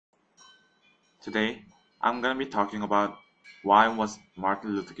Today, I'm going to be talking about why was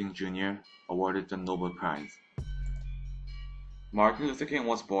Martin Luther King Jr. awarded the Nobel Prize. Martin Luther King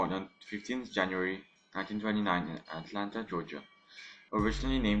was born on 15th January 1929 in Atlanta, Georgia.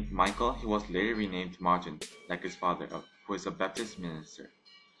 Originally named Michael, he was later renamed Martin, like his father, who is a Baptist minister.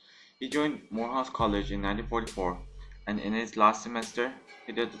 He joined Morehouse College in 1944, and in his last semester,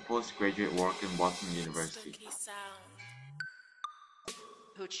 he did postgraduate work in Boston University.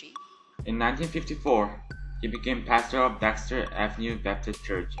 In 1954, he became pastor of Dexter Avenue Baptist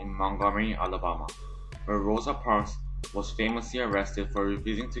Church in Montgomery, Alabama, where Rosa Parks was famously arrested for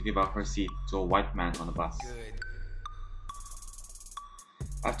refusing to give up her seat to a white man on a bus.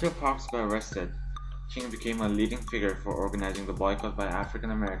 After Parks got arrested, King became a leading figure for organizing the boycott by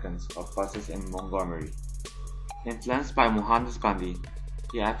African Americans of buses in Montgomery. Influenced by Mohandas Gandhi,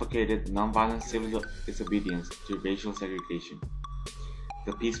 he advocated nonviolent civil disobedience to racial segregation.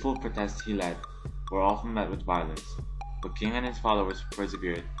 The peaceful protests he led were often met with violence, but King and his followers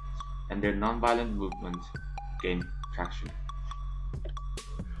persevered, and their nonviolent movement gained traction.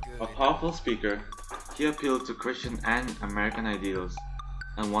 A powerful speaker, he appealed to Christian and American ideals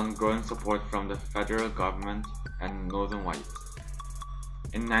and won growing support from the federal government and northern whites.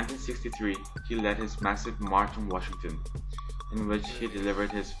 In 1963, he led his massive March on Washington, in which he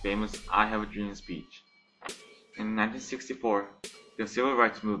delivered his famous I Have a Dream speech. In 1964, the Civil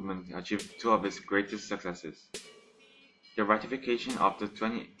Rights Movement achieved two of its greatest successes: the ratification of the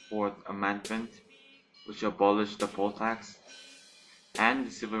 24th Amendment, which abolished the poll tax, and the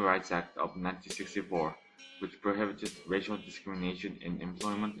Civil Rights Act of 1964, which prohibited racial discrimination in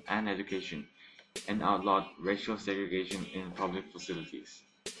employment and education and outlawed racial segregation in public facilities.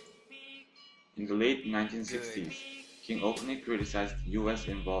 In the late 1960s, King openly criticized U.S.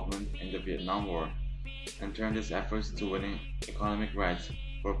 involvement in the Vietnam War and turned his efforts to winning economic rights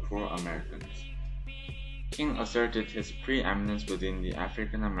for poor Americans. King asserted his preeminence within the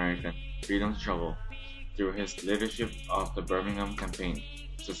African American freedom struggle through his leadership of the Birmingham Campaign,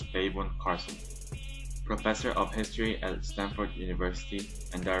 says Faybon Carson, professor of history at Stanford University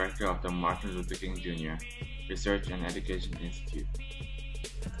and director of the Martin Luther King Jr. Research and Education Institute.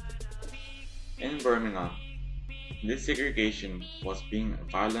 In Birmingham, this segregation was being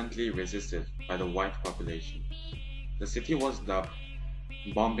violently resisted by the white population. The city was dubbed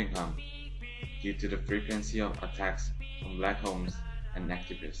Bombingham due to the frequency of attacks on black homes and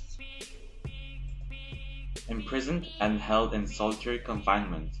activists. Imprisoned and held in solitary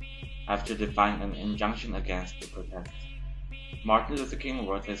confinement after defying an injunction against the protests, Martin Luther King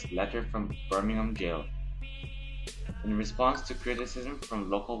wrote his letter from Birmingham jail. In response to criticism from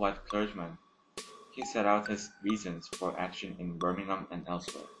local white clergymen, he set out his reasons for action in Birmingham and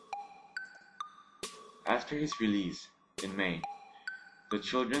elsewhere. After his release, in May, the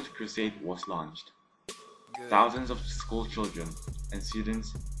Children's Crusade was launched. Thousands of school children and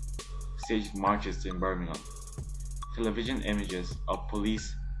students staged marches in Birmingham. Television images of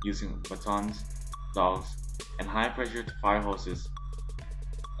police using batons, dogs, and high-pressure fire hoses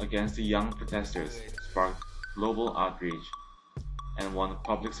against the young protesters sparked global outrage and won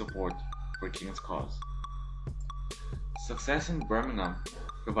public support for King's cause. Success in Birmingham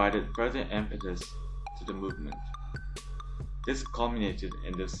provided further impetus to the movement. This culminated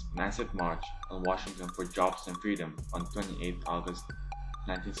in this massive march on Washington for Jobs and Freedom on 28 August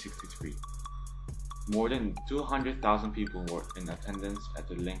 1963. More than 200,000 people were in attendance at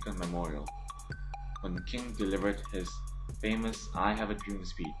the Lincoln Memorial when King delivered his famous I Have a Dream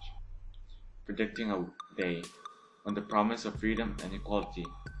speech, predicting a day when the promise of freedom and equality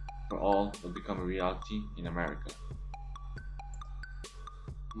for all will become a reality in America.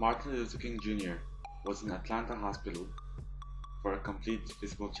 Martin Luther King Jr. was in Atlanta hospital for a complete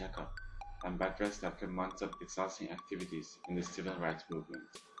physical checkup and bed rest after months of exhausting activities in the civil rights movement.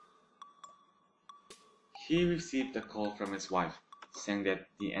 He received a call from his wife saying that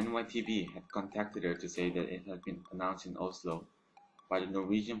the NYTV had contacted her to say that it had been announced in Oslo by the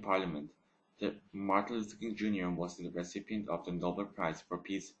Norwegian Parliament that Martin Luther King Jr. was the recipient of the Nobel Prize for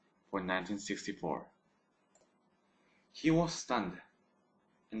Peace for 1964. He was stunned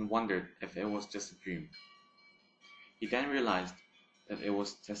and wondered if it was just a dream. He then realized that it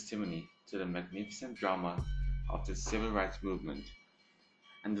was testimony to the magnificent drama of the civil rights movement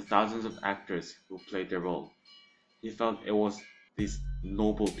and the thousands of actors who played their role. He felt it was these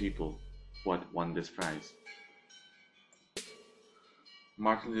noble people who had won this prize.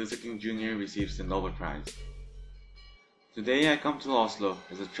 Martin Luther King Jr. receives the Nobel Prize. Today I come to Oslo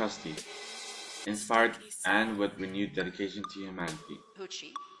as a trustee, inspired and with renewed dedication to humanity.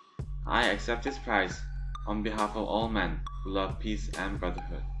 I accept this prize on behalf of all men who love peace and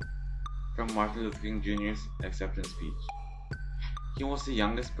brotherhood. from Martin Luther King Jr.'s acceptance speech. He was the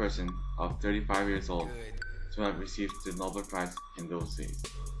youngest person of 35 years old to have received the Nobel Prize in those days.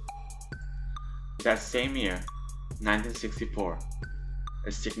 That same year, 1964,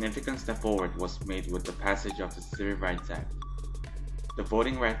 a significant step forward was made with the passage of the Civil Rights Act. The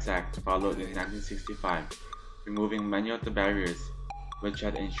Voting Rights Act followed in 1965, removing many of the barriers which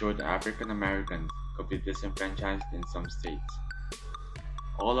had ensured African Americans could be disenfranchised in some states.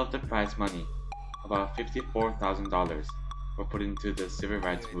 All of the prize money, about $54,000, were put into the civil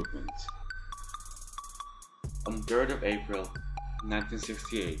rights movement. On 3rd of April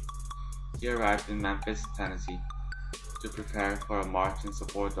 1968, he arrived in Memphis, Tennessee, to prepare for a march in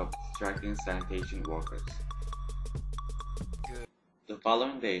support of striking sanitation workers. The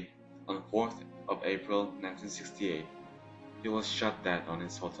following day, on 4th of April 1968, he was shot dead on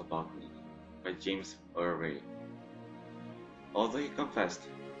his hotel balcony by James Earl Ray. Although he confessed,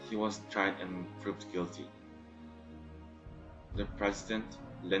 he was tried and proved guilty. The President,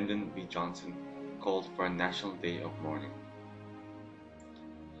 Lyndon B. Johnson, called for a national day of mourning.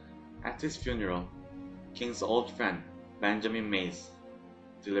 At his funeral, King's old friend, Benjamin Mays,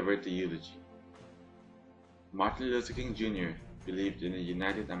 delivered the eulogy. Martin Luther King Jr. believed in a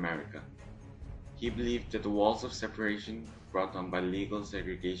united America. He believed that the walls of separation brought on by legal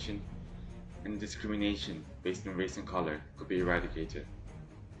segregation and discrimination based on race and color could be eradicated.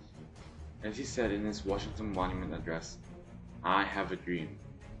 As he said in his Washington Monument address, "I have a dream."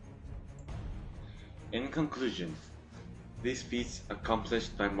 In conclusion, these feats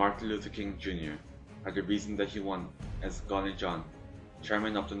accomplished by Martin Luther King Jr. are the reason that he won, as Gunnar John,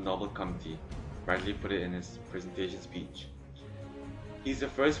 chairman of the Nobel Committee, rightly put it in his presentation speech. He is the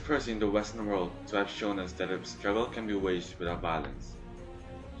first person in the Western world to have shown us that a struggle can be waged without violence.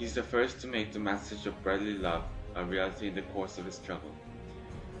 He is the first to make the message of brotherly love a reality in the course of his struggle.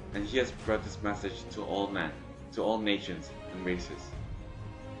 And he has brought this message to all men, to all nations and races.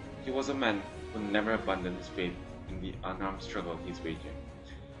 He was a man who never abandoned his faith in the unarmed struggle he is waging,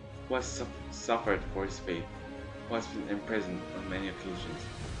 who has suffered for his faith, who has been imprisoned on many occasions,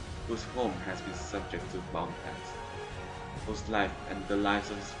 whose home has been subject to bomb attacks, whose life and the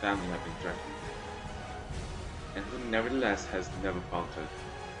lives of his family have been threatened, and who nevertheless has never faltered.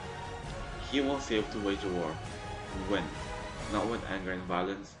 He was able to wage a war and win, not with anger and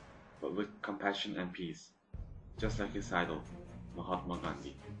violence, but with compassion and peace, just like his idol, Mahatma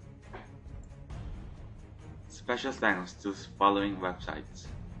Gandhi. Special thanks to the following websites: